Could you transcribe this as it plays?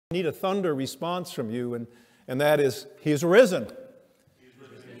need a thunder response from you, and that is, He's risen.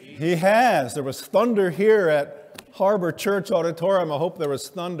 He has. There was thunder here at Harbor Church Auditorium. I hope there was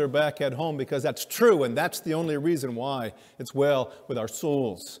thunder back at home, because that's true, and that's the only reason why it's well with our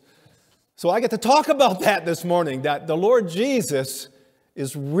souls. So I get to talk about that this morning, that the Lord Jesus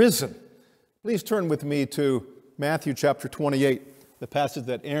is risen. Please turn with me to Matthew chapter 28, the passage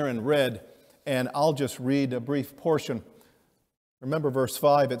that Aaron read, and I'll just read a brief portion. Remember verse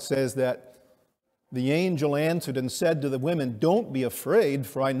 5, it says that the angel answered and said to the women, "Don't be afraid,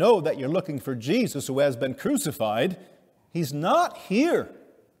 for I know that you're looking for Jesus who has been crucified. He's not here.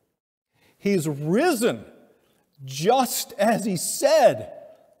 He's risen, just as He said.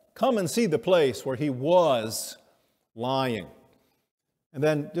 Come and see the place where He was lying." And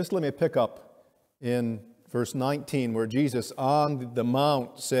then just let me pick up in verse 19, where Jesus on the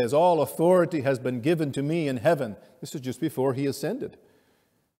mount says, "All authority has been given to me in heaven." This is just before He ascended.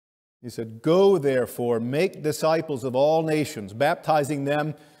 He said, "Go therefore, make disciples of all nations, baptizing them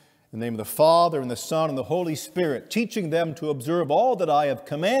in the name of the Father and the Son and the Holy Spirit, teaching them to observe all that I have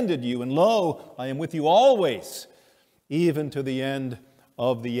commanded you. And lo, I am with you always, even to the end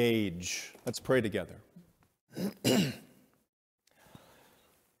of the age." Let's pray together.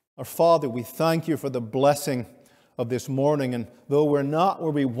 Our Father, we thank You for the blessing of this morning. And though we're not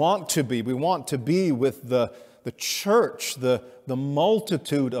where we want to be with the church, the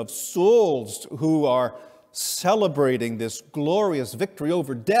multitude of souls who are celebrating this glorious victory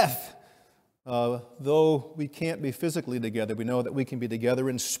over death. Though we can't be physically together, we know that we can be together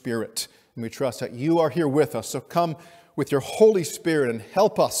in spirit. And we trust that You are here with us. So come with Your Holy Spirit and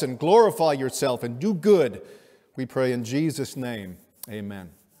help us and glorify Yourself and do good. We pray in Jesus' name.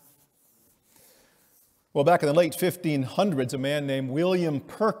 Amen. Well, back in the late 1500s, a man named William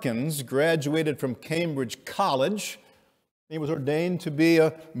Perkins graduated from Cambridge College. He was ordained to be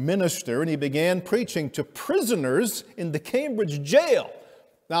a minister, and he began preaching to prisoners in the Cambridge jail.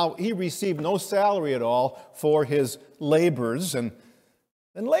 Now, he received no salary at all for his labors, and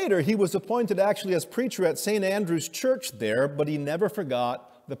later he was appointed actually as preacher at St. Andrew's Church there, but he never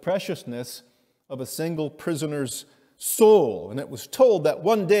forgot the preciousness of a single prisoner's soul. And it was told that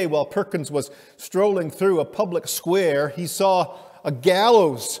one day while Perkins was strolling through a public square, he saw a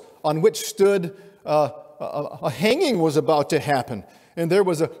gallows on which stood a hanging was about to happen. And there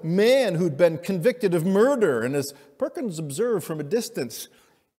was a man who'd been convicted of murder. And as Perkins observed from a distance,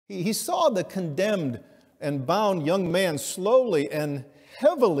 he saw the condemned and bound young man slowly and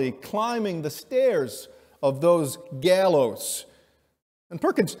heavily climbing the stairs of those gallows. And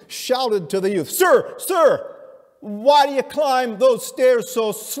Perkins shouted to the youth, Sir, why do you climb those stairs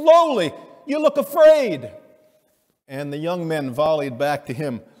so slowly? You look afraid." And the young men volleyed back to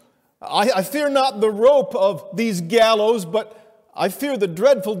him, I fear not the rope of these gallows, but I fear the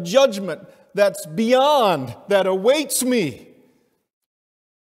dreadful judgment that's beyond, that awaits me."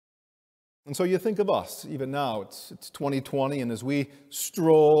 And so you think of us, even now, it's 2020, and as we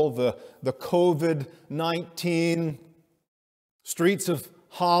stroll the COVID-19 streets of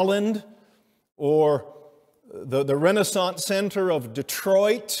Holland, or the Renaissance Center of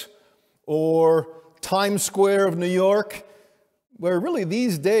Detroit, or Times Square of New York, where really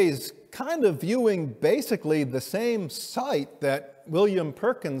these days kind of viewing basically the same sight that William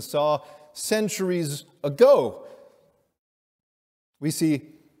Perkins saw centuries ago. We see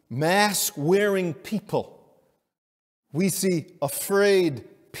mask-wearing people. We see afraid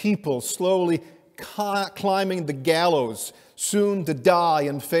people slowly climbing the gallows, soon to die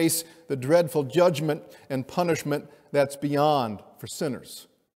and face the dreadful judgment and punishment that's beyond for sinners.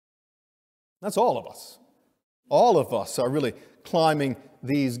 That's all of us. All of us are really climbing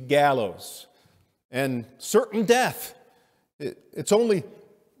these gallows. And certain death, it's only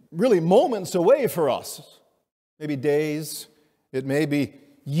really moments away for us. Maybe days, it may be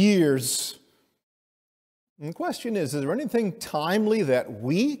years. And the question is there anything timely that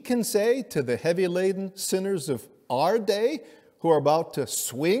we can say to the heavy-laden sinners of our day who are about to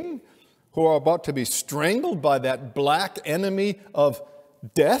swing, who are about to be strangled by that black enemy of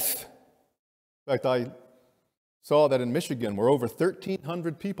death? In fact, I saw that in Michigan, we're over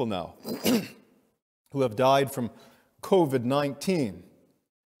 1,300 people now who have died from COVID-19. Do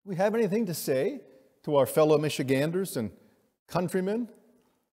we have anything to say to our fellow Michiganders and countrymen?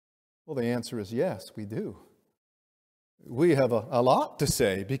 Well, the answer is yes, we do. We have a lot to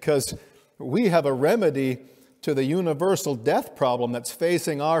say, because we have a remedy to the universal death problem that's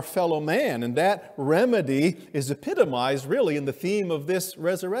facing our fellow man. And that remedy is epitomized really in the theme of this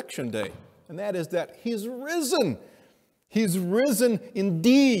Resurrection Day. And that is that He's risen. He's risen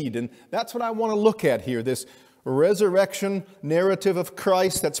indeed. And that's what I want to look at here, this resurrection narrative of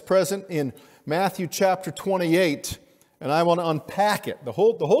Christ that's present in Matthew chapter 28. And I want to unpack it, the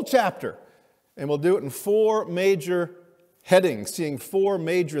whole chapter. And we'll do it in 4 major headings, seeing 4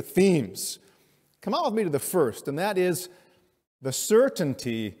 major themes. Come out with me to the first, and that is the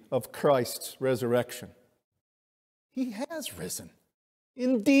certainty of Christ's resurrection. He has risen.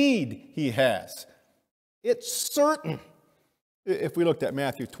 Indeed, he has. It's certain. If we looked at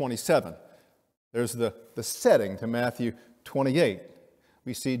Matthew 27, there's the setting to Matthew 28.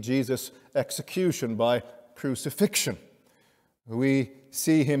 We see Jesus' execution by crucifixion. We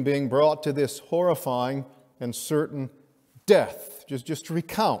see him being brought to this horrifying and certain death. Just to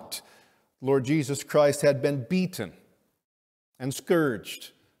recount, Lord Jesus Christ had been beaten and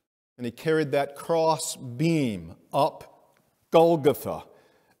scourged, and he carried that cross beam up Golgotha,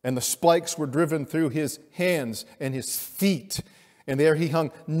 and the spikes were driven through his hands and his feet, and there he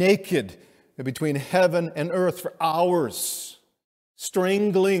hung naked between heaven and earth for hours,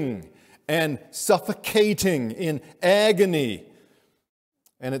 strangling and suffocating in agony.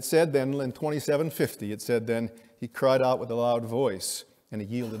 And it said then in 27:50, it said then he cried out with a loud voice and he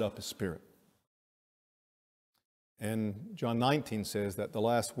yielded up his spirit. And John 19 says that the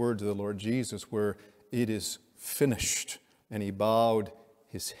last words of the Lord Jesus were, "It is finished," and he bowed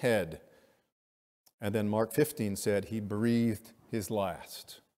his head. And then Mark 15 said he breathed his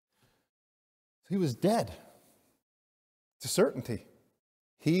last. He was dead. It's a certainty.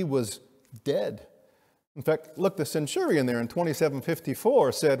 He was dead. In fact, look, the centurion there in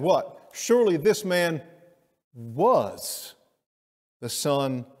 27:54 said what? Surely this man was the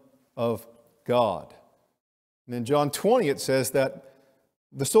Son of God. And in John 20 it says that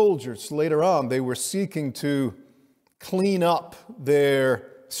the soldiers later on, they were seeking to clean up their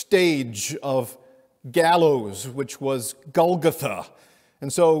stage of gallows, which was Golgotha.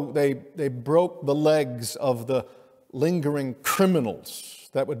 And so they broke the legs of the lingering criminals.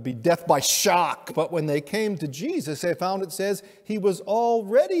 That would be death by shock. But when they came to Jesus, they found it says he was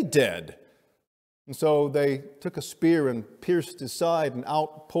already dead. And so they took a spear and pierced his side and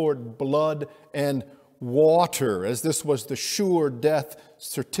outpoured blood and water, as this was the sure death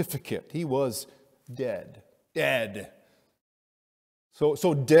certificate. He was dead. Dead.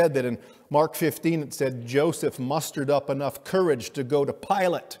 So dead that in Mark 15 it said Joseph mustered up enough courage to go to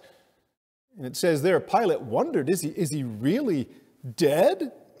Pilate. And it says there, Pilate wondered, is he really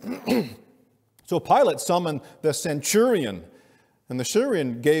dead? So Pilate summoned the centurion, and the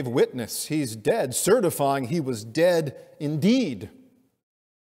centurion gave witness. He's dead, certifying he was dead indeed.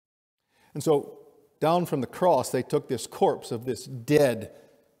 And so down from the cross, they took this corpse of this dead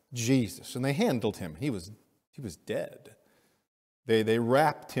Jesus, and they handled him. He was dead. They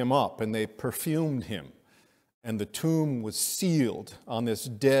wrapped him up, and they perfumed him, and the tomb was sealed on this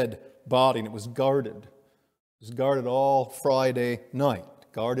dead body, and it was guarded. It was guarded all Friday night,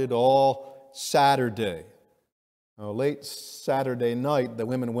 guarded all Saturday. Late Saturday night, the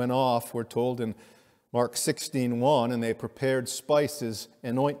women went off, we're told in Mark 16:1, and they prepared spices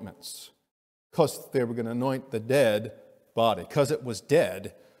and ointments because they were going to anoint the dead body, because it was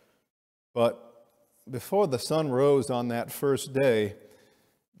dead. But before the sun rose on that first day,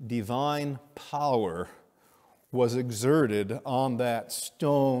 divine power was exerted on that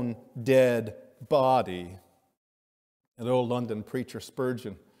stone dead body. An old London preacher,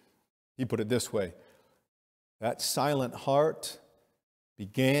 Spurgeon, he put it this way: that silent heart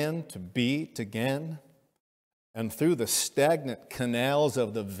began to beat again, and through the stagnant canals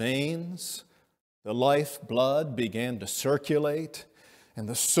of the veins, the life blood began to circulate, and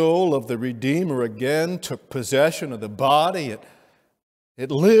the soul of the Redeemer again took possession of the body.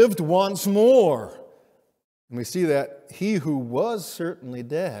 It lived once more. And we see that he who was certainly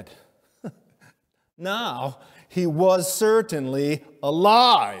dead, now he was certainly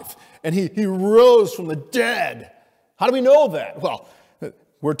alive. And he rose from the dead. How do we know that? Well,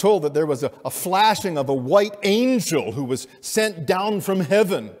 we're told that there was a flashing of a white angel who was sent down from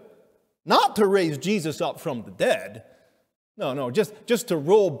heaven, not to raise Jesus up from the dead. No, just to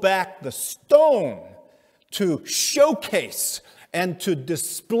roll back the stone, to showcase and to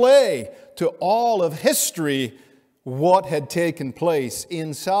display to all of history what had taken place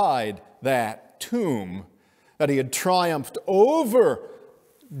inside that tomb, that he had triumphed over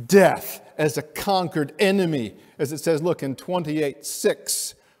death as a conquered enemy. As it says, look, in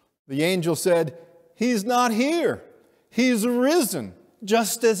 28:6, the angel said, "He's not here. He's risen,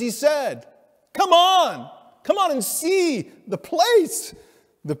 just as he said." Come on and see the place,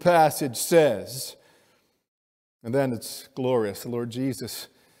 the passage says. And then it's glorious. The Lord Jesus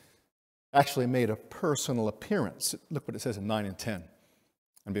actually made a personal appearance. Look what it says in 9 and 10.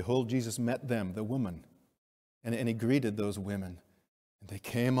 And behold, Jesus met them, the woman, And he greeted those women. And they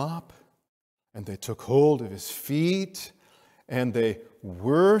came up, and they took hold of his feet, and they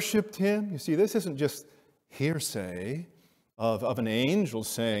worshiped him. You see, this isn't just hearsay of an angel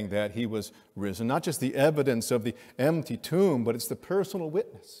saying that he was risen, not just the evidence of the empty tomb, but it's the personal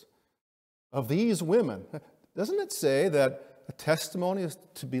witness of these women. Doesn't it say that a testimony is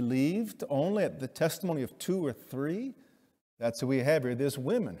to be believed only at the testimony of 2 or 3? That's who we have here, these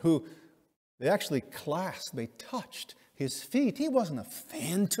women who they actually clasped, they touched his feet. He wasn't a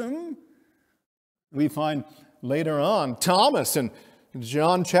phantom. We find later on Thomas in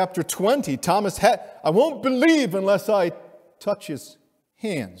John chapter 20. Thomas had, I won't believe unless I touch his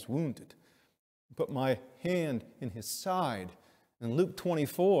hands, wounded. Put my hand in his side. In Luke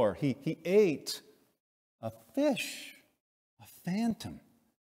 24, he ate a fish. A phantom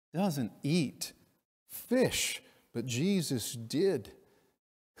doesn't eat fish, but Jesus did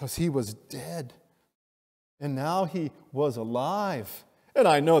because he was dead. And now he was alive. And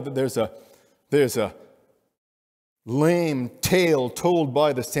I know that there's a lame tale told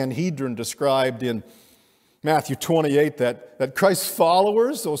by the Sanhedrin described in Matthew 28 that Christ's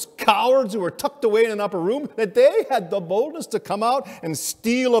followers, those cowards who were tucked away in an upper room, that they had the boldness to come out and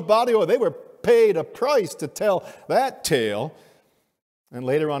steal a body, or they were paid a price to tell that tale. And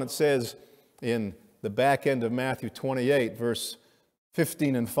later on it says in the back end of Matthew 28, verse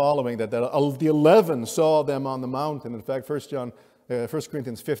 15 and following, that the 11 saw them on the mountain. In fact, 1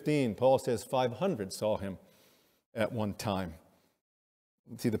 Corinthians 15, Paul says 500 saw him at one time.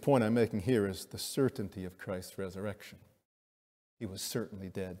 See, the point I'm making here is the certainty of Christ's resurrection. He was certainly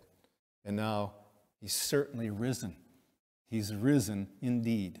dead, and now he's certainly risen. He's risen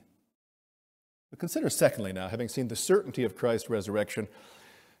indeed. But consider secondly now, having seen the certainty of Christ's resurrection,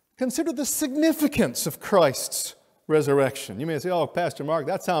 consider the significance of Christ's resurrection. You may say, oh, Pastor Mark,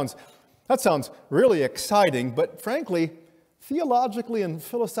 that sounds really exciting, but frankly, theologically and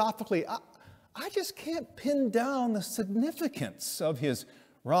philosophically, I just can't pin down the significance of his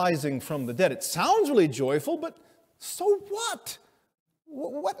rising from the dead. It sounds really joyful, but so what?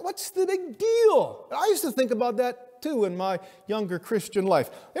 What's the big deal? I used to think about that too in my younger Christian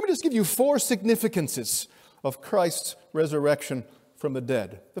life. Let me just give you 4 significances of Christ's resurrection from the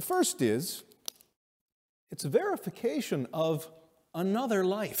dead. The first is, it's verification of another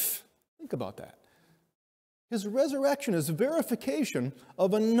life. Think about that. His resurrection is verification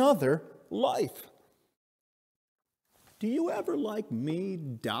of another life. Do you ever, like me,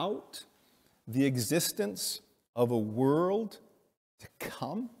 doubt the existence of a world to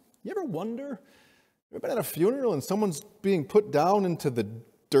come? You ever wonder? You ever been at a funeral and someone's being put down into the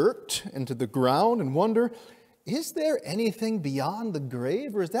dirt, into the ground, and wonder, is there anything beyond the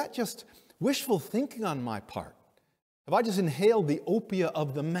grave, or is that just wishful thinking on my part? Have I just inhaled the opium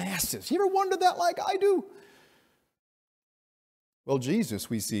of the masses? You ever wonder that like I do? Well, Jesus,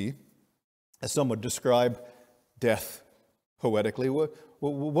 we see, as some would describe death poetically.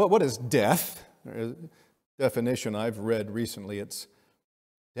 What is death? A definition I've read recently, it's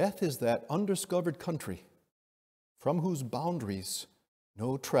death is that undiscovered country from whose boundaries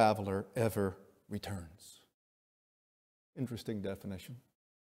no traveler ever returns. Interesting definition.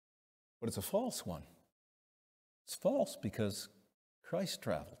 But it's a false one. It's false because Christ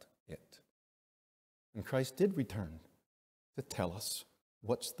traveled it. And Christ did return to tell us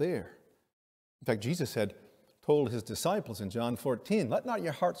what's there. In fact, Jesus had told his disciples in John 14, let not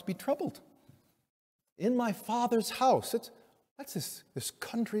your hearts be troubled. In my Father's house, that's this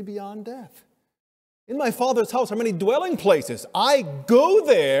country beyond death. In my Father's house are many dwelling places. I go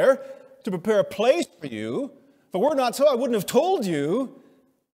there to prepare a place for you. If it were not so, I wouldn't have told you.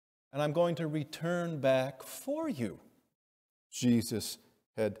 And I'm going to return back for you. Jesus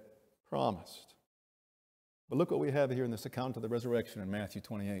had promised. But look what we have here in this account of the resurrection in Matthew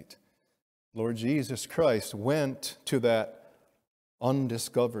 28. Lord Jesus Christ went to that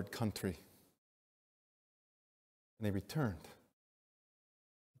undiscovered country. And he returned.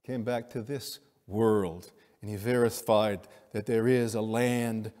 He came back to this world, and he verified that there is a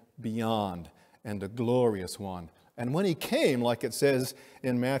land beyond, and a glorious one. And when he came, like it says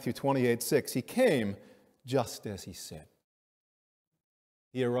in Matthew 28:6, he came just as he said.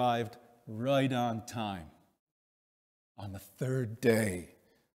 He arrived right on time, on the 3rd day,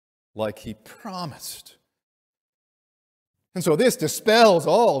 like he promised. And so this dispels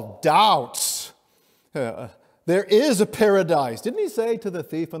all doubts. There is a paradise. Didn't he say to the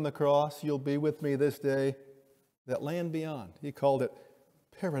thief on the cross, you'll be with me this day? That land beyond. He called it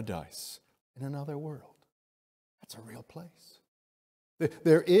paradise in another world. That's a real place.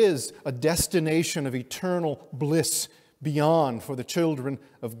 There is a destination of eternal bliss beyond for the children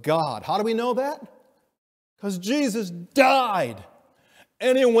of God. How do we know that? Because Jesus died,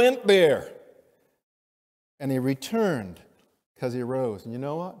 and he went there. And he returned because he rose. And you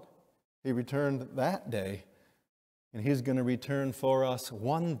know what? He returned that day, and he's going to return for us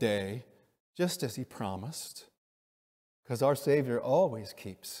one day, just as he promised, because our Savior always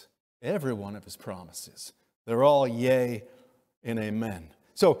keeps every one of his promises. They're all yea and amen.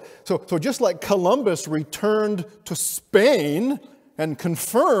 So just like Columbus returned to Spain and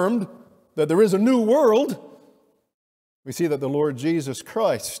confirmed that there is a new world, we see that the Lord Jesus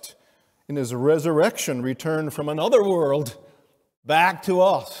Christ, in his resurrection, returned from another world back to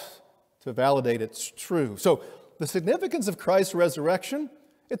us to validate it's true. So the significance of Christ's resurrection,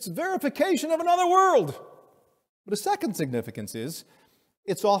 it's verification of another world. But the second significance is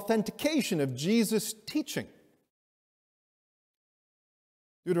its authentication of Jesus' teaching.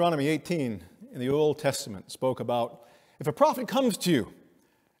 Deuteronomy 18 in the Old Testament spoke about if a prophet comes to you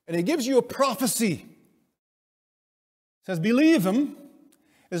and he gives you a prophecy, says believe him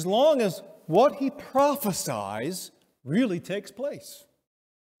as long as what he prophesies really takes place.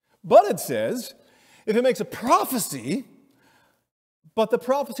 But it says if he makes a prophecy but the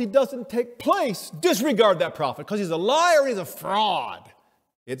prophecy doesn't take place, disregard that prophet because he's a liar, he's a fraud,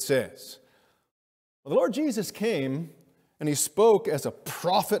 it says. Well, the Lord Jesus came and he spoke as a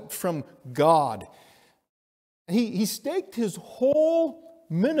prophet from God. He staked his whole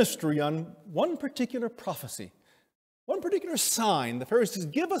ministry on one particular prophecy, one particular sign. The Pharisees,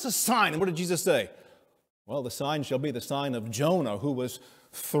 give us a sign. And what did Jesus say? Well, the sign shall be the sign of Jonah, who was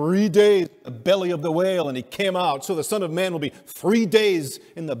 3 days in the belly of the whale, and he came out. So the Son of Man will be 3 days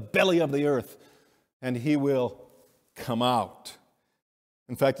in the belly of the earth, and he will come out.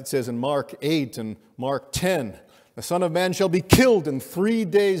 In fact, it says in Mark 8 and Mark 10, the Son of Man shall be killed, and 3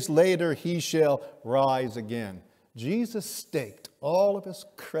 days later he shall rise again. Jesus staked all of his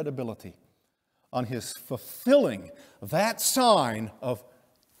credibility on his fulfilling that sign of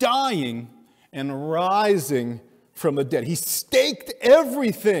dying and rising from the dead. He staked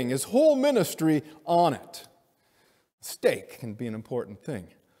everything, his whole ministry, on it. Stake can be an important thing.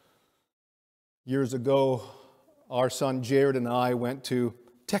 Years ago, our son Jared and I went to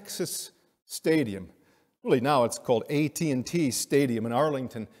Texas Stadium. Really, now it's called AT&T Stadium in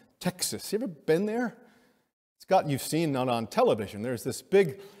Arlington, Texas. You ever been there? You've seen it on television. There's this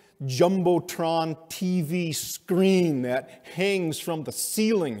big Jumbotron TV screen that hangs from the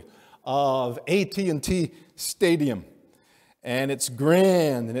ceiling of AT&T Stadium. And it's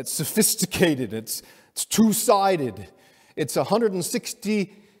grand and it's sophisticated. It's two-sided. It's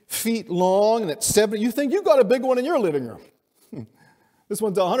 160 feet long and it's 70. You think you've got a big one in your living room. This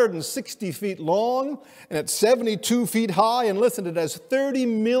one's 160 feet long and it's 72 feet high. And listen, it has 30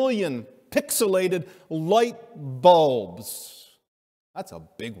 million pixelated light bulbs. That's a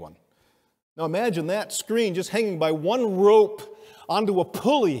big one. Now imagine that screen just hanging by one rope onto a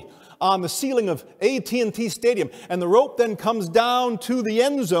pulley on the ceiling of AT&T Stadium. And the rope then comes down to the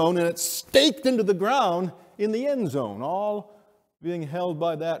end zone and it's staked into the ground in the end zone, all being held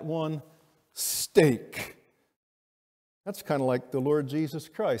by that one stake. That's kind of like the Lord Jesus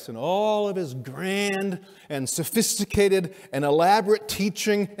Christ and all of his grand and sophisticated and elaborate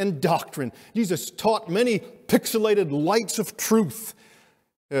teaching and doctrine. Jesus taught many pixelated lights of truth.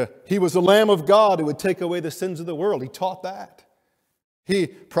 He was the Lamb of God who would take away the sins of the world. He taught that. He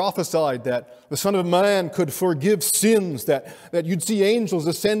prophesied that the Son of Man could forgive sins, that you'd see angels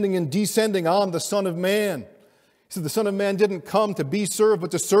ascending and descending on the Son of Man. He said the Son of Man didn't come to be served, but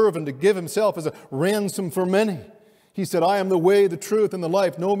to serve and to give himself as a ransom for many. He said, I am the way, the truth, and the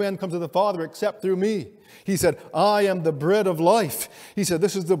life. No man comes to the Father except through me. He said, I am the bread of life. He said,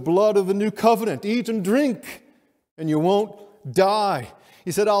 this is the blood of the new covenant. Eat and drink, and you won't die.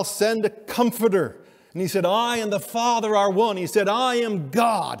 He said, I'll send a comforter. And he said, I and the Father are one. He said, I am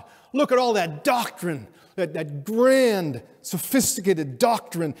God. Look at all that doctrine, that grand, sophisticated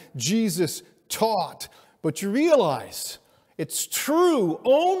doctrine Jesus taught. But you realize it's true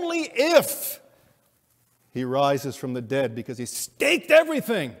only if he rises from the dead, because he staked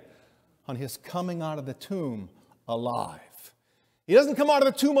everything on his coming out of the tomb alive. He doesn't come out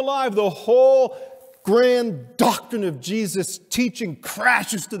of the tomb alive. The whole grand doctrine of Jesus' teaching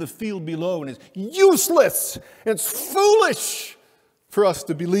crashes to the field below and is useless. And it's foolish for us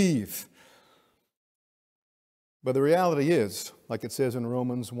to believe. But the reality is, like it says in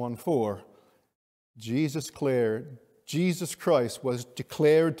Romans 1:4, Jesus Christ was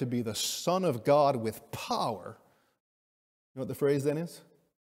declared to be the Son of God with power. You know what the phrase then is?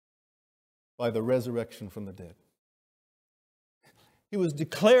 By the resurrection from the dead. He was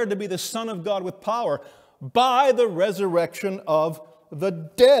declared to be the Son of God with power by the resurrection of the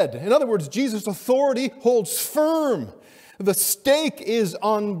dead. In other words, Jesus' authority holds firm. The stake is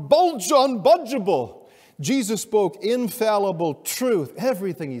unbudgeable. Jesus spoke infallible truth.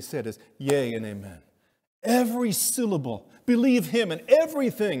 Everything he said is yea and amen. Every syllable. Believe him in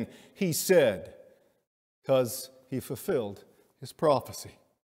everything he said, because he fulfilled his prophecy.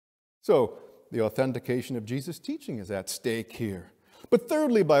 So, the authentication of Jesus' teaching is at stake here. But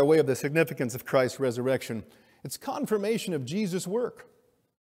thirdly, by way of the significance of Christ's resurrection, it's confirmation of Jesus' work.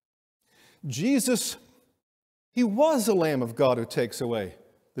 Jesus, he was the Lamb of God who takes away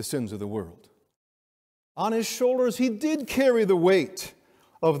the sins of the world. On his shoulders, he did carry the weight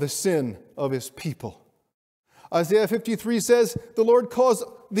of the sin of his people. Isaiah 53 says, the Lord caused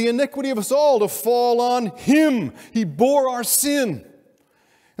the iniquity of us all to fall on him. He bore our sin.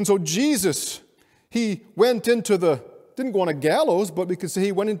 And so Jesus, he went into didn't go on a gallows, but we could say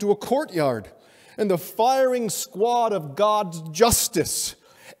he went into a courtyard. And the firing squad of God's justice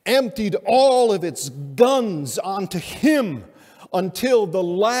emptied all of its guns onto him until the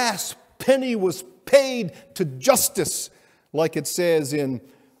last penny was paid to justice, like it says in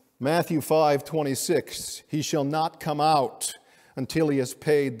Matthew 5:26, he shall not come out until he has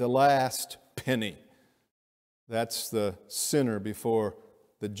paid the last penny. That's the sinner before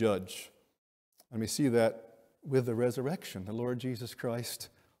the judge. And we see that with the resurrection. The Lord Jesus Christ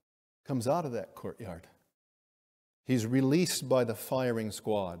comes out of that courtyard. He's released by the firing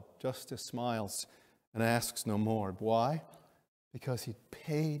squad. Justice smiles and asks no more. Why? Because he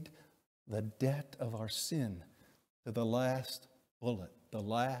paid the debt of our sin to the last bullet, the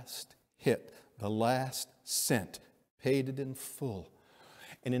last hit, the last cent, paid it in full.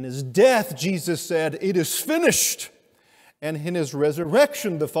 And in his death, Jesus said, it is finished. And in his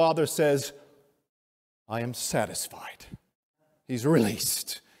resurrection, the Father says, I am satisfied. He's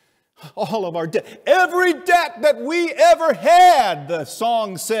released. All of our debt, every debt that we ever had, the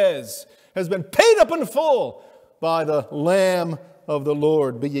song says, has been paid up in full by the Lamb of the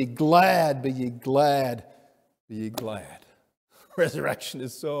Lord. Be ye glad, be ye glad, be ye glad. Resurrection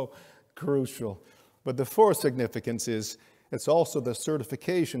is so crucial. But the fourth significance is it's also the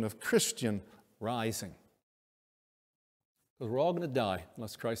certification of Christian rising. Because we're all going to die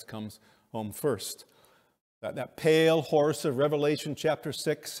unless Christ comes home first. That pale horse of Revelation chapter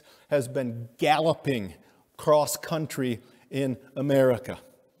 6 has been galloping cross country in America.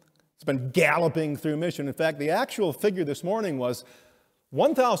 It's been galloping through mission. In fact, the actual figure this morning was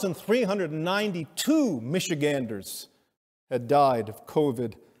 1,392 Michiganders had died of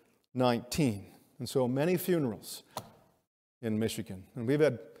COVID-19. And so many funerals in Michigan. And we've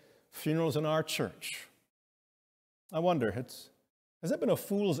had funerals in our church. I wonder, has it been a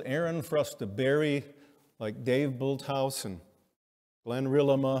fool's errand for us to bury like Dave Bulthouse and Glenn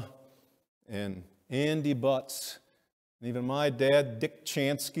Rillama and Andy Butts and even my dad, Dick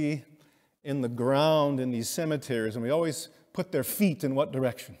Chansky, in the ground in these cemeteries? And we always put their feet in what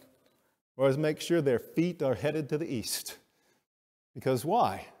direction? We always make sure their feet are headed to the east. Because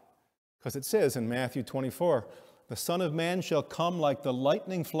why? Because it says in Matthew 24, the Son of Man shall come like the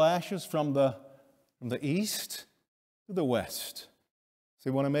lightning flashes from the east to the west. So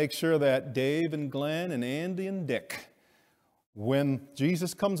we want to make sure that Dave and Glenn and Andy and Dick, when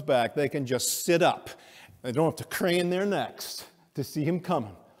Jesus comes back, they can just sit up. They don't have to crane their necks to see him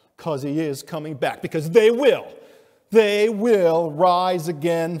coming, because he is coming back. Because they will rise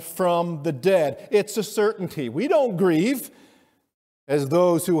again from the dead. It's a certainty. We don't grieve as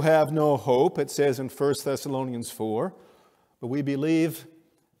those who have no hope, it says in 1 Thessalonians 4. But we believe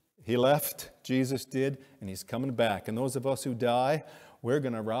he left, Jesus did, and he's coming back. And those of us who die, we're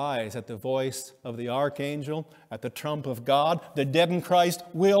going to rise at the voice of the archangel, at the trump of God. The dead in Christ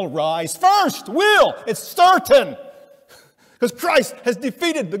will rise first. Will. It's certain. Because Christ has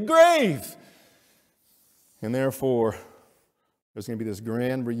defeated the grave. And therefore, there's going to be this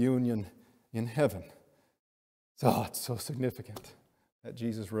grand reunion in heaven. Oh, it's so significant that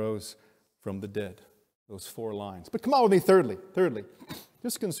Jesus rose from the dead. Those four lines. But come on with me, thirdly,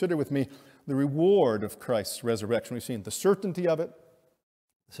 just consider with me the reward of Christ's resurrection. We've seen the certainty of it,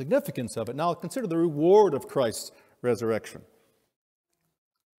 the significance of it. Now consider the reward of Christ's resurrection.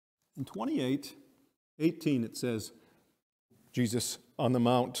 In 28:18 it says, Jesus on the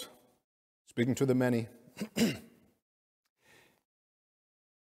mount, speaking to the many,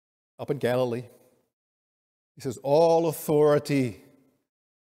 up in Galilee, he says, all authority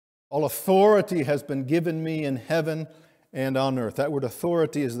has been given me in heaven and on earth. That word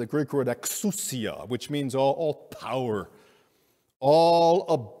authority is the Greek word exousia, which means all power, all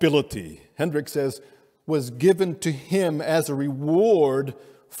ability. Hendrick says, was given to him as a reward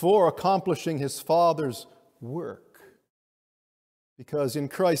for accomplishing his Father's work. Because in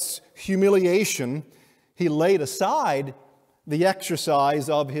Christ's humiliation, he laid aside the exercise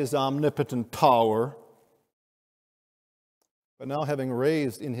of his omnipotent power. But now, having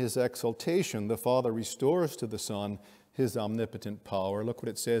raised in his exaltation, the Father restores to the Son his omnipotent power. Look what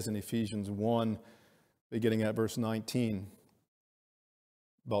it says in Ephesians 1, beginning at verse 19,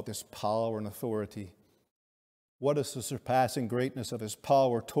 about this power and authority. What is the surpassing greatness of his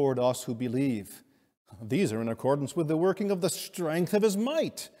power toward us who believe? These are in accordance with the working of the strength of his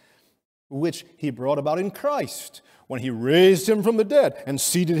might, which he brought about in Christ, when he raised him from the dead and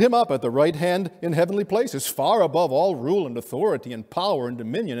seated him up at the right hand in heavenly places, far above all rule and authority and power and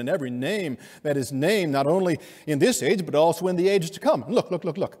dominion and every name that is named, not only in this age, but also in the age to come.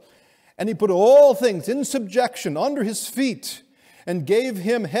 Look. And he put all things in subjection under his feet and gave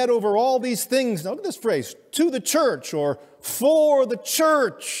him head over all these things. Now look at this phrase, to the church, or for the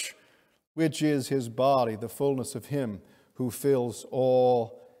church, which is his body, the fullness of him who fills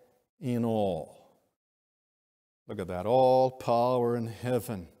all in all. Look at that, all power in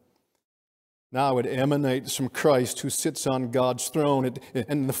heaven. Now it emanates from Christ who sits on God's throne,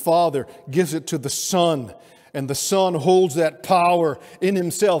 and the Father gives it to the Son, and the Son holds that power in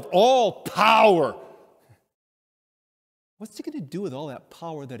himself, all power. What's he going to do with all that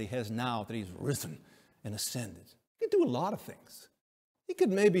power that he has now that he's risen and ascended? He could do a lot of things. He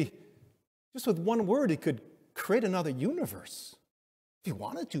could maybe, just with one word, he could create another universe. If he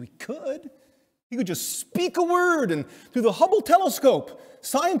wanted to, he could. He could just speak a word, and through the Hubble telescope,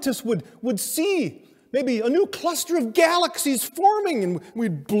 scientists would see maybe a new cluster of galaxies forming, and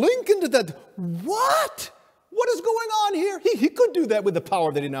we'd blink into that. What? What is going on here? He could do that with the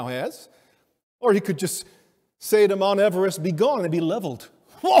power that he now has. Or he could just say to Mount Everest, be gone, and be leveled.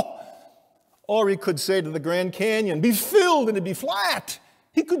 Whoa! Or he could say to the Grand Canyon, be filled, and it'd be flat.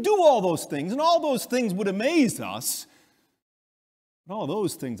 He could do all those things, and all those things would amaze us. But all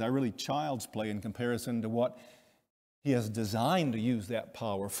those things are really child's play in comparison to what he has designed to use that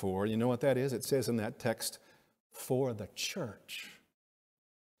power for. You know what that is? It says in that text, for the church.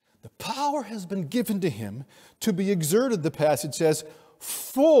 The power has been given to him to be exerted, the passage says,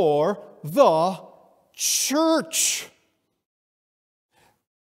 for the church.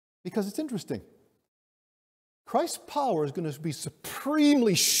 Because it's interesting. Christ's power is going to be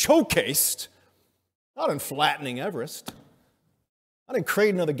supremely showcased, not in flattening Everest, not in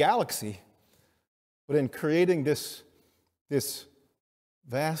creating another galaxy, but in creating this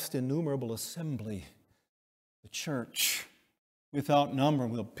vast, innumerable assembly, the church, without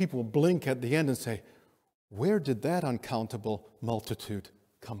number. People will blink at the end and say, where did that uncountable multitude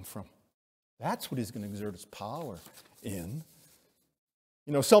come from? That's what he's going to exert his power in.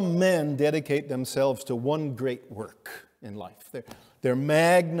 You know, some men dedicate themselves to one great work in life. Their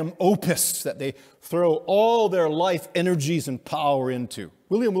magnum opus that they throw all their life energies and power into.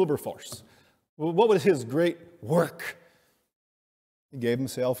 William Wilberforce, what was his great work? He gave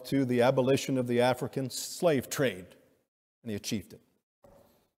himself to the abolition of the African slave trade, and he achieved it.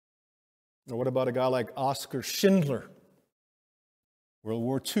 Or what about a guy like Oskar Schindler? World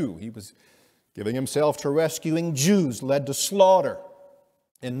War II, he was giving himself to rescuing Jews led to slaughter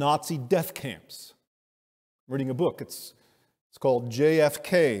in Nazi death camps. I'm reading a book. It's called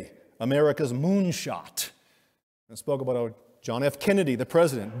JFK, America's Moonshot. It spoke about how John F. Kennedy, the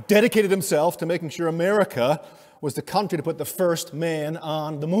president, dedicated himself to making sure America was the country to put the first man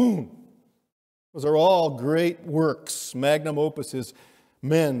on the moon. Those are all great works, magnum opuses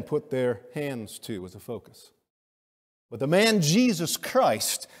men put their hands to as a focus. But the man Jesus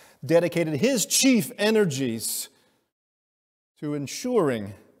Christ dedicated his chief energies to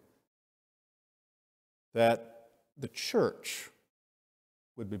ensuring that the church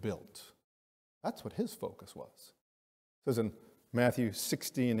would be built. That's what his focus was. It says in Matthew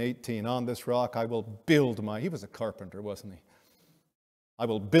 16:18, on this rock I will build he was a carpenter, wasn't he? I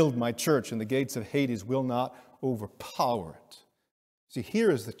will build my church, and the gates of Hades will not overpower it. See,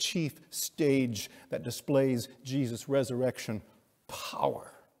 here is the chief stage that displays Jesus' resurrection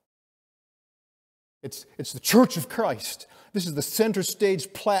power. It's the church of Christ. This is the center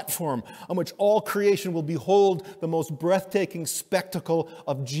stage platform on which all creation will behold the most breathtaking spectacle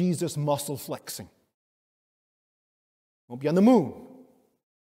of Jesus' muscle flexing. It won't be on the moon.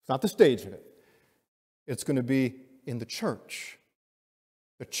 It's not the stage of it. It's going to be in the church.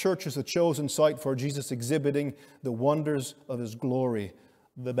 The church is the chosen site for Jesus exhibiting the wonders of his glory,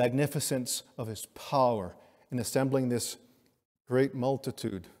 the magnificence of his power, in assembling this great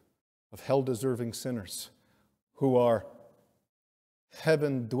multitude of hell-deserving sinners who are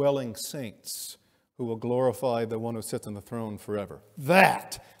heaven-dwelling saints who will glorify the one who sits on the throne forever.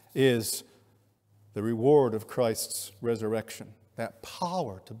 That is the reward of Christ's resurrection. that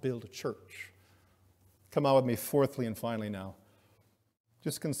power to build a church. Come out with me fourthly and finally now.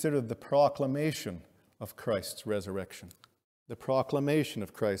 Just consider the proclamation of Christ's resurrection. The proclamation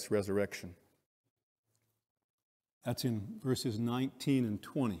of Christ's resurrection. That's in verses 19 and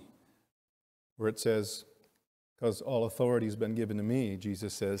 20, where it says, because all authority has been given to me,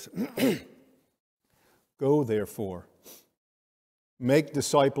 Jesus says, go therefore, make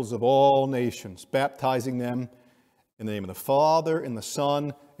disciples of all nations, baptizing them in the name of the Father, and the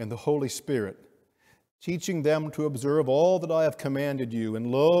Son, and the Holy Spirit, teaching them to observe all that I have commanded you.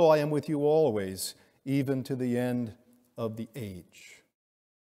 And lo, I am with you always, even to the end of the age.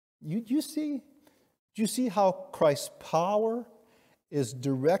 Do you see how Christ's power is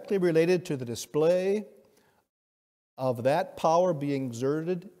directly related to the display of that power being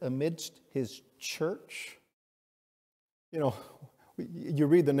exerted amidst His church? You know, you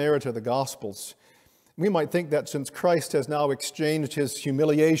read the narrative of the Gospels. We might think that since Christ has now exchanged His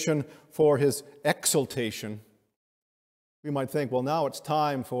humiliation for His exaltation, we might think, well, now it's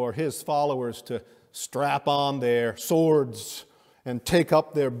time for His followers to strap on their swords and take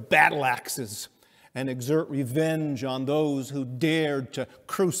up their battle axes and exert revenge on those who dared to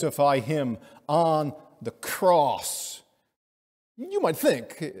crucify Him on the cross. You might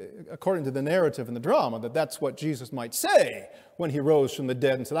think, according to the narrative and the drama, that that's what Jesus might say when He rose from the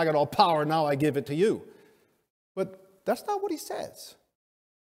dead and said, I got all power, now I give it to you. But that's not what He says.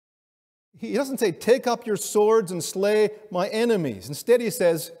 He doesn't say, take up your swords and slay my enemies. Instead, He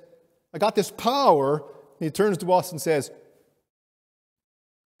says, I got this power. And He turns to us and says,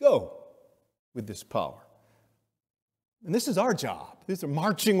 go with this power. And this is our job. These are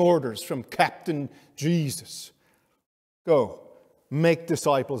marching orders from Captain Jesus. Go, make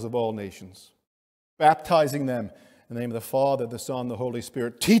disciples of all nations, baptizing them in the name of the Father, the Son, the Holy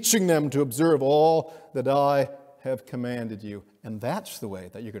Spirit, teaching them to observe all that I have commanded you. And that's the way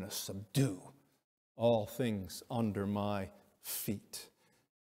that you're going to subdue all things under my feet.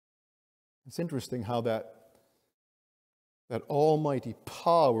 It's interesting how that almighty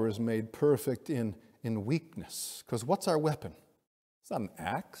power is made perfect in weakness. Because what's our weapon? It's not an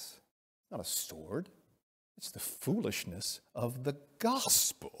axe. It's not a sword. It's the foolishness of the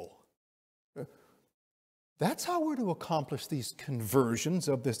gospel. That's how we're to accomplish these conversions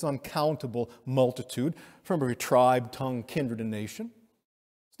of this uncountable multitude from every tribe, tongue, kindred, and nation.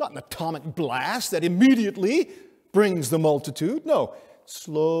 It's not an atomic blast that immediately brings the multitude. No.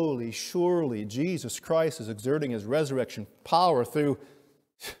 Slowly, surely, Jesus Christ is exerting His resurrection power through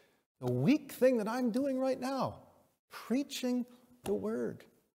the weak thing that I'm doing right now, preaching the Word.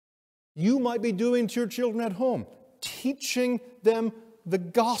 You might be doing to your children at home, teaching them the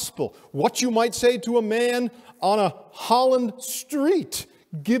gospel. What you might say to a man on a Holland street,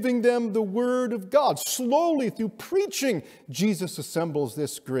 giving them the Word of God. Slowly, through preaching, Jesus assembles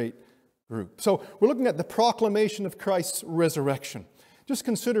this great group. So we're looking at the proclamation of Christ's resurrection. Just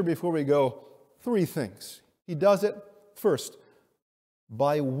consider before we go three things. He does it, first,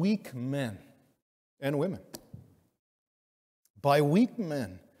 by weak men and women. By weak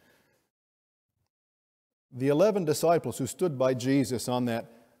men. The 11 disciples who stood by Jesus on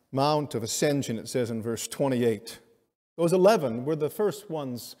that Mount of Ascension, it says in verse 28, those 11 were the first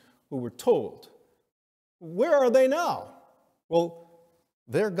ones who were told. Where are they now? Well,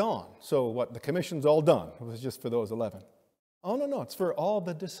 they're gone. So what, the commission's all done. It was just for those 11. Oh, no, it's for all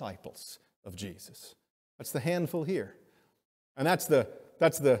the disciples of Jesus. That's the handful here. And that's the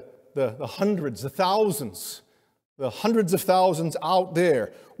hundreds, the hundreds of thousands out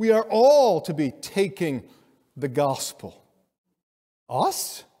there. We are all to be taking the gospel.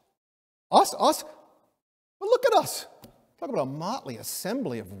 Us? Us? Well, look at us. Talk about a motley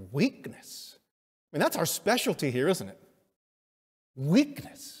assembly of weakness. I mean, that's our specialty here, isn't it?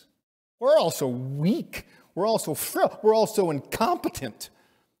 Weakness. We're also weak. We're also frail. We're also incompetent.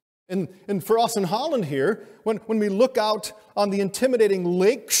 And for us in Holland here, when we look out on the intimidating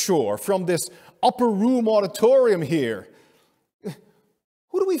lake shore from this upper room auditorium here,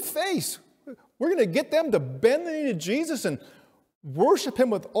 who do we face? We're going to get them to bend the knee to Jesus and worship Him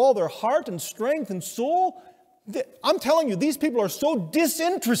with all their heart and strength and soul? I'm telling you, these people are so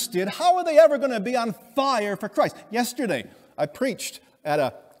disinterested. How are they ever going to be on fire for Christ? Yesterday, I preached at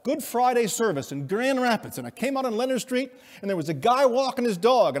a Good Friday service in Grand Rapids, and I came out on Leonard Street, and there was a guy walking his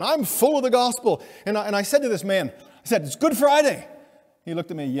dog, and I'm full of the gospel. And I said to this man, I said, it's Good Friday. He looked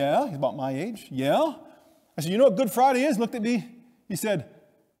at me, yeah. He's about my age. Yeah. I said, you know what Good Friday is? Looked at me. He said,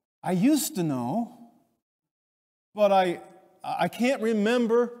 I used to know, but I can't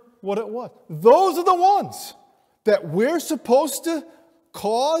remember what it was. Those are the ones that we're supposed to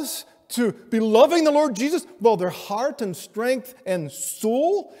cause to be loving the Lord Jesus with all their heart and strength and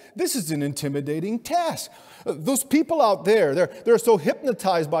soul? This is an intimidating task. Those people out there, they're so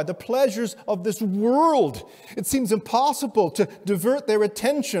hypnotized by the pleasures of this world. It seems impossible to divert their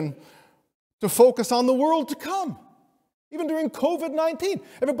attention to focus on the world to come. Even during COVID-19,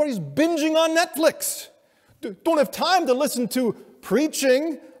 everybody's binging on Netflix. Don't have time to listen to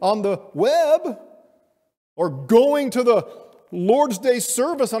preaching on the web or going to the Lord's Day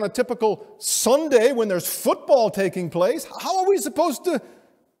service on a typical Sunday when there's football taking place. How are we supposed to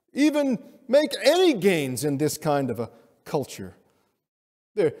even make any gains in this kind of a culture?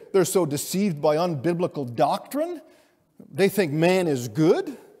 They're so deceived by unbiblical doctrine. They think man is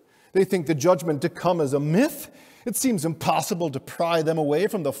good. They think the judgment to come is a myth. It seems impossible to pry them away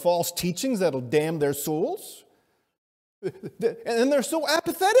from the false teachings that'll damn their souls. And they're so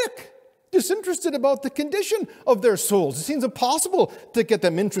apathetic, disinterested about the condition of their souls. It seems impossible to get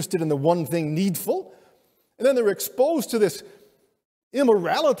them interested in the one thing needful. And then they're exposed to this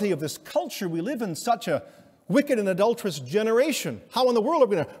immorality of this culture. We live in such a wicked and adulterous generation. How in the world are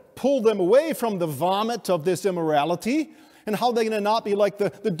we going to pull them away from the vomit of this immorality? And how are they going to not be like the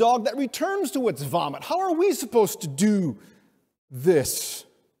dog that returns to its vomit? How are we supposed to do this?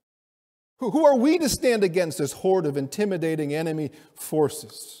 Who are we to stand against this horde of intimidating enemy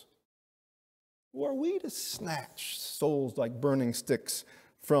forces? Who are we to snatch souls like burning sticks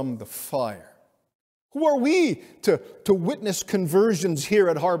from the fire? Who are we to witness conversions here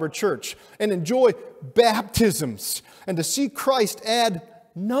at Harbor Church and enjoy baptisms and to see Christ add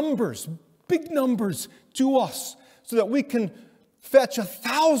numbers, big numbers to us so that we can fetch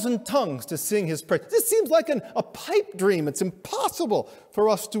 1,000 tongues to sing His praise? This seems like a pipe dream. It's impossible for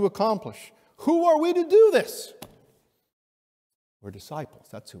us to accomplish. Who are we to do this? We're disciples.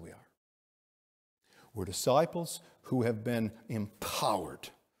 That's who we are. We're disciples who have been empowered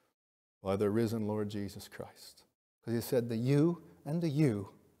by the risen Lord Jesus Christ. Because He said, to you and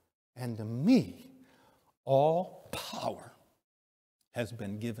to me, all power has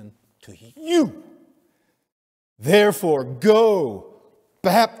been given to you. Therefore, go,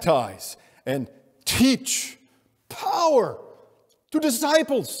 baptize, and teach. Power to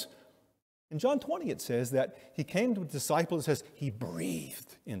disciples. In John 20, it says that He came to the disciples, it says He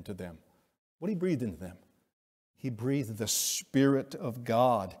breathed into them. What He breathed into them? He breathed the Spirit of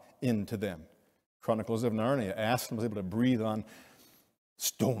God into them. Chronicles of Narnia, Aslan was able to breathe on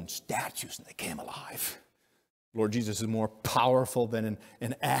stone statues and they came alive. Lord Jesus is more powerful than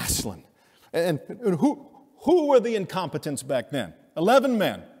an Aslan. And who were the incompetents back then? 11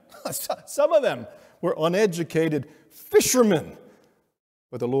 men. Some of them were uneducated fishermen.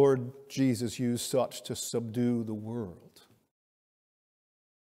 But the Lord Jesus used such to subdue the world.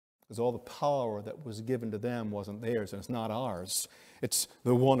 Because all the power that was given to them wasn't theirs, and it's not ours. It's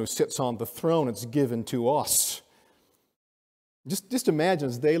the one who sits on the throne. It's given to us. Just imagine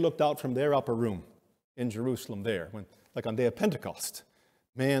as they looked out from their upper room in Jerusalem there, like on day of Pentecost.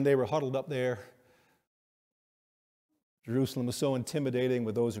 Man, they were huddled up there. Jerusalem was so intimidating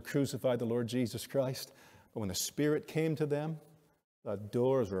with those who crucified the Lord Jesus Christ. But when the Spirit came to them, the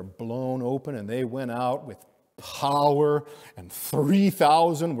doors were blown open and they went out with power, and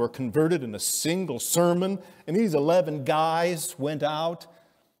 3,000 were converted in a single sermon. And these 11 guys went out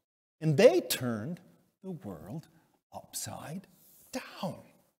and they turned the world upside down.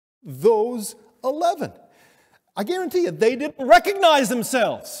 Those 11. I guarantee you, they didn't recognize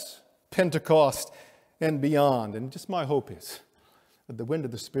themselves. Pentecost and beyond. And just my hope is that the wind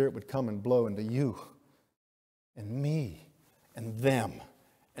of the Spirit would come and blow into you and me and them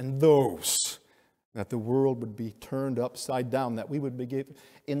and those, that the world would be turned upside down, that we would be given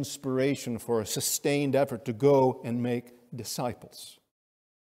inspiration for a sustained effort to go and make disciples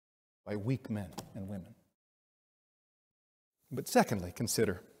by weak men and women. But secondly,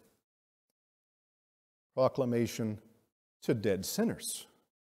 consider proclamation to dead sinners.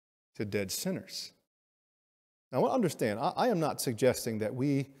 To dead sinners. Now, I want to understand, I am not suggesting that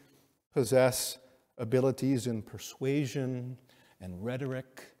we possess abilities in persuasion and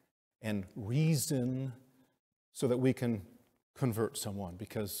rhetoric and reason so that we can convert someone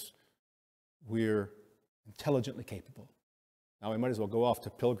because we're intelligently capable. Now, we might as well go off to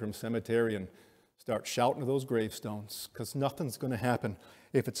Pilgrim Cemetery and start shouting to those gravestones because nothing's going to happen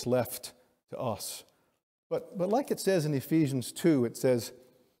if it's left to us. But like it says in Ephesians 2, it says,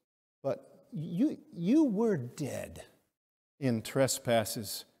 but you were dead in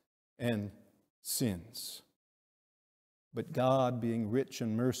trespasses and sins. But God, being rich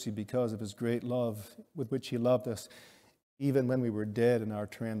in mercy because of His great love with which He loved us, even when we were dead in our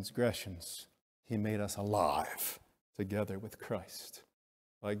transgressions, He made us alive together with Christ.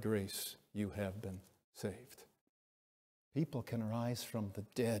 by grace you have been saved. People can rise from the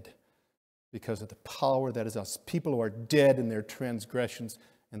dead because of the power that is us. People who are dead in their transgressions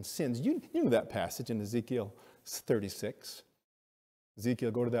and sins. You know that passage in Ezekiel 36.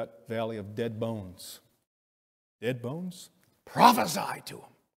 Ezekiel, go to that valley of dead bones. Dead bones? Prophesy to them.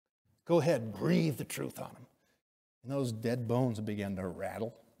 Go ahead, breathe the truth on them. And those dead bones began to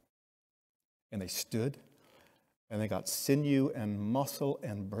rattle. And they stood. And they got sinew and muscle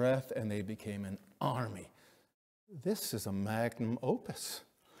and breath. And they became an army. This is a magnum opus.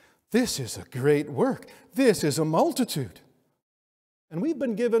 This is a great work. This is a multitude. And we've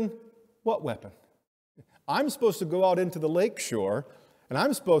been given what weapon? I'm supposed to go out into the lake shore, and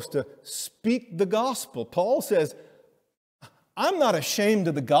I'm supposed to speak the gospel. Paul says, I'm not ashamed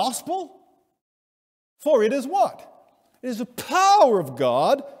of the gospel, for it is what? It is the power of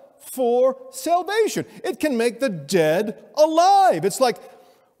God for salvation. It can make the dead alive. It's like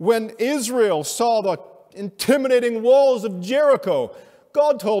when Israel saw the intimidating walls of Jericho,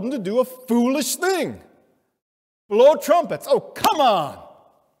 God told them to do a foolish thing. Blow trumpets. Oh, come on.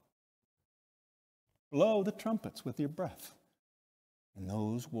 Blow the trumpets with your breath. And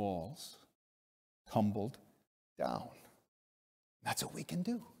those walls tumbled down. That's what we can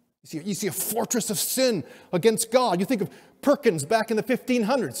do. You see a fortress of sin against God. You think of Perkins back in the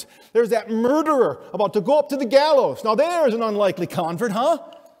 1500s. There's that murderer about to go up to the gallows. Now there's an unlikely convert, huh?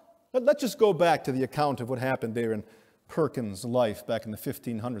 But let's just go back to the account of what happened there in Perkins' life back in the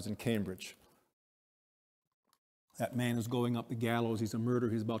 1500s in Cambridge. That man is going up the gallows. He's a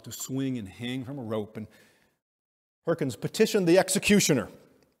murderer. He's about to swing and hang from a rope. And Perkins petitioned the executioner,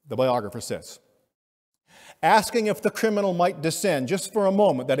 the biographer says, asking if the criminal might descend just for a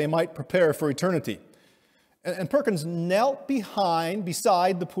moment that he might prepare for eternity. And Perkins knelt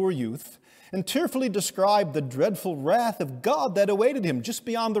beside the poor youth and tearfully described the dreadful wrath of God that awaited him just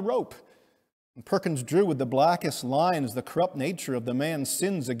beyond the rope. And Perkins drew with the blackest lines the corrupt nature of the man's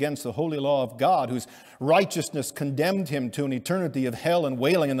sins against the holy law of God, whose righteousness condemned him to an eternity of hell and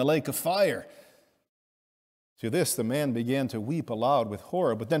wailing in the lake of fire. To this, the man began to weep aloud with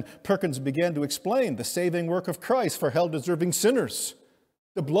horror. But then Perkins began to explain the saving work of Christ for hell-deserving sinners.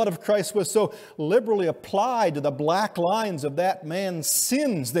 The blood of Christ was so liberally applied to the black lines of that man's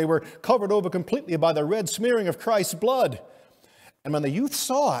sins. They were covered over completely by the red smearing of Christ's blood. And when the youth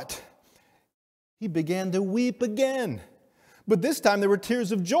saw it, he began to weep again. But this time there were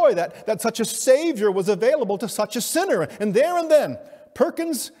tears of joy that such a Savior was available to such a sinner. And there and then,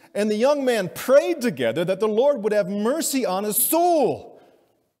 Perkins and the young man prayed together that the Lord would have mercy on his soul.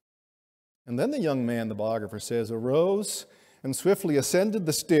 And then the young man, the biographer says, arose and swiftly ascended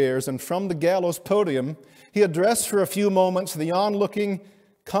the stairs, and from the gallows podium he addressed for a few moments the onlooking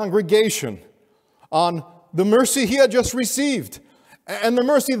congregation on the mercy he had just received and the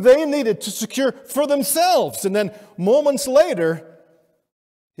mercy they needed to secure for themselves. And then moments later,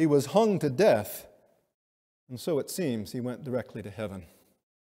 he was hung to death. And so it seems he went directly to heaven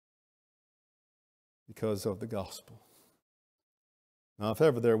because of the gospel. Now, if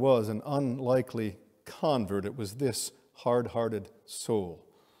ever there was an unlikely convert, it was this hard-hearted soul.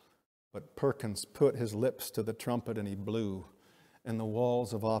 But Perkins put his lips to the trumpet and he blew, and the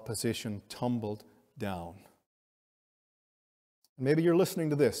walls of opposition tumbled down. Maybe you're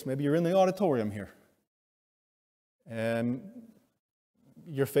listening to this. Maybe you're in the auditorium here. And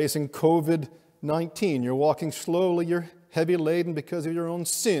you're facing COVID-19. You're walking slowly. You're heavy laden because of your own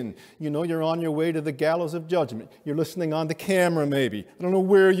sin. You know you're on your way to the gallows of judgment. You're listening on the camera maybe. I don't know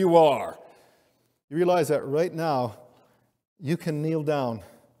where you are. You realize that right now you can kneel down,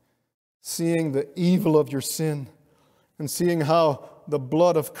 seeing the evil of your sin and seeing how the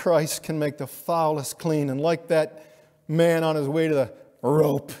blood of Christ can make the foulest clean. And like that man on his way to the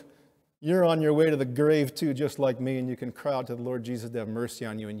rope, you're on your way to the grave too, just like me, and you can cry out to the Lord Jesus to have mercy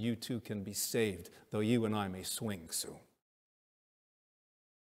on you, and you too can be saved, though you and I may swing soon.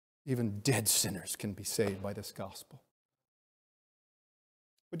 Even dead sinners can be saved by this gospel.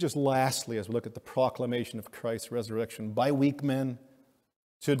 But just lastly, as we look at the proclamation of Christ's resurrection by weak men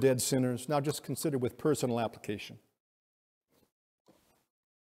to dead sinners, now just consider with personal application.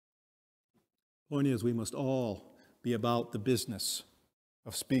 The point is, we must all be about the business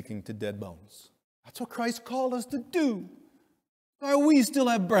of speaking to dead bones. That's what Christ called us to do. While we still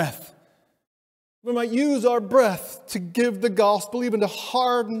have breath, we might use our breath to give the gospel even to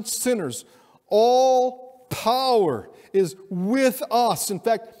hardened sinners. All power is with us. In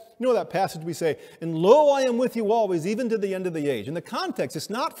fact, you know that passage we say, and lo, I am with you always, even to the end of the age. In the context,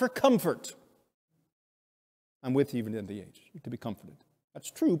 it's not for comfort. I'm with you even to the end of the age, to be comforted.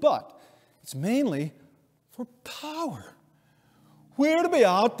 That's true, but it's mainly for power. We're to be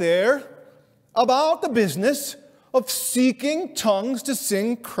out there about the business of seeking tongues to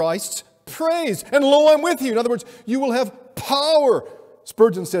sing Christ's praise. And lo, I'm with you. In other words, you will have power.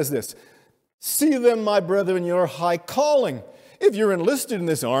 Spurgeon says this, "See then, my brethren, your high calling. If you're enlisted in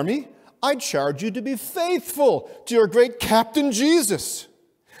this army, I charge you to be faithful to your great captain Jesus,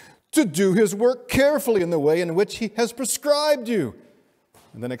 to do his work carefully in the way in which he has prescribed you,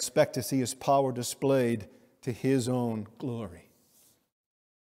 and then expect to see his power displayed to his own glory."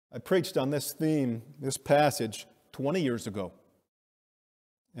 I preached on this theme, this passage, 20 years ago.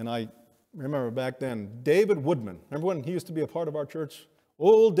 And I remember back then, David Woodman, remember when he used to be a part of our church?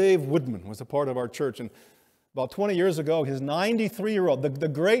 Old Dave Woodman was a part of our church. And about 20 years ago, his 93-year-old, the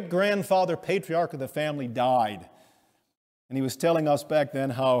great-grandfather patriarch of the family, died. And he was telling us back then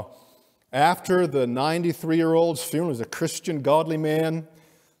how after the 93-year-old's funeral, he was a Christian, godly man,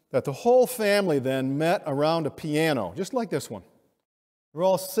 that the whole family then met around a piano, just like this one. They were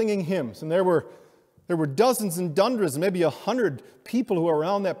all singing hymns, and there were dozens and dozens, maybe 100 people who were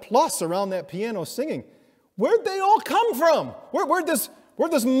around that piano singing. Where'd they all come from? Where'd this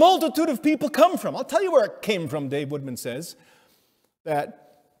multitude of people come from? I'll tell you where it came from, Dave Woodman says,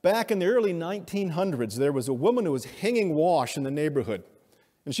 that back in the early 1900s, there was a woman who was hanging wash in the neighborhood,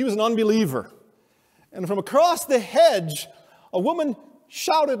 and she was an unbeliever. And from across the hedge, a woman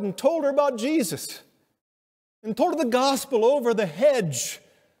shouted and told her about Jesus, and told her the gospel over the hedge.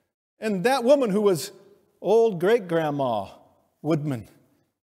 And that woman, who was old great-grandma Woodman,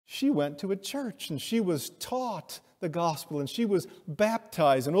 she went to a church and she was taught the gospel and she was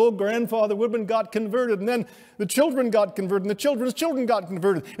baptized. And old grandfather Woodman got converted, and then the children got converted, and the children's children got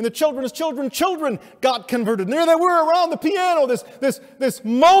converted, and the children's children got converted. And there they were around the piano, this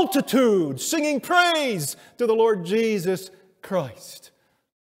multitude singing praise to the Lord Jesus Christ.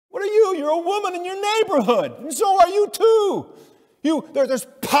 What are you? You're a woman in your neighborhood, and so are you too. There's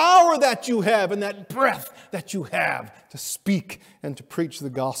power that you have and that breath that you have to speak and to preach the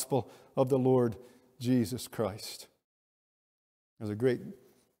gospel of the Lord Jesus Christ. There's a great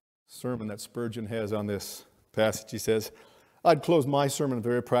sermon that Spurgeon has on this passage. He says, I'd close my sermon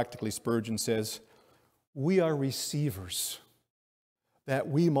very practically. Spurgeon says, "We are receivers that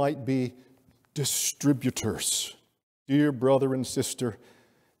we might be distributors." Dear brother and sister,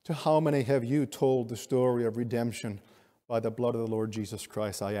 to how many have you told the story of redemption by the blood of the Lord Jesus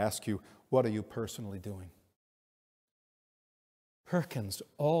Christ? I ask you, what are you personally doing? Perkins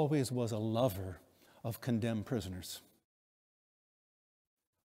always was a lover of condemned prisoners.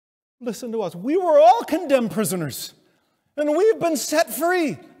 Listen to us. We were all condemned prisoners, and we've been set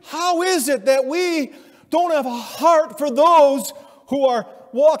free. How is it that we don't have a heart for those who are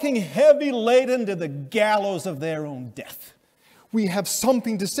walking heavy laden to the gallows of their own death? We have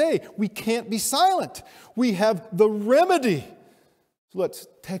something to say. We can't be silent. We have the remedy. So let's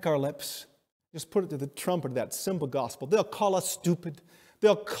take our lips, just put it to the trumpet of that simple gospel. They'll call us stupid.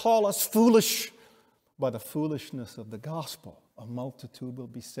 They'll call us foolish. By the foolishness of the gospel, a multitude will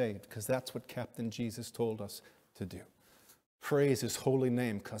be saved, because that's what Captain Jesus told us to do. Praise his holy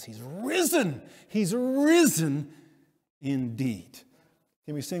name, because he's risen. He's risen indeed.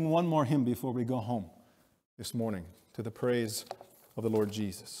 Can we sing one more hymn before we go home this morning to the praise of the Lord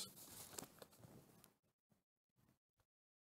Jesus?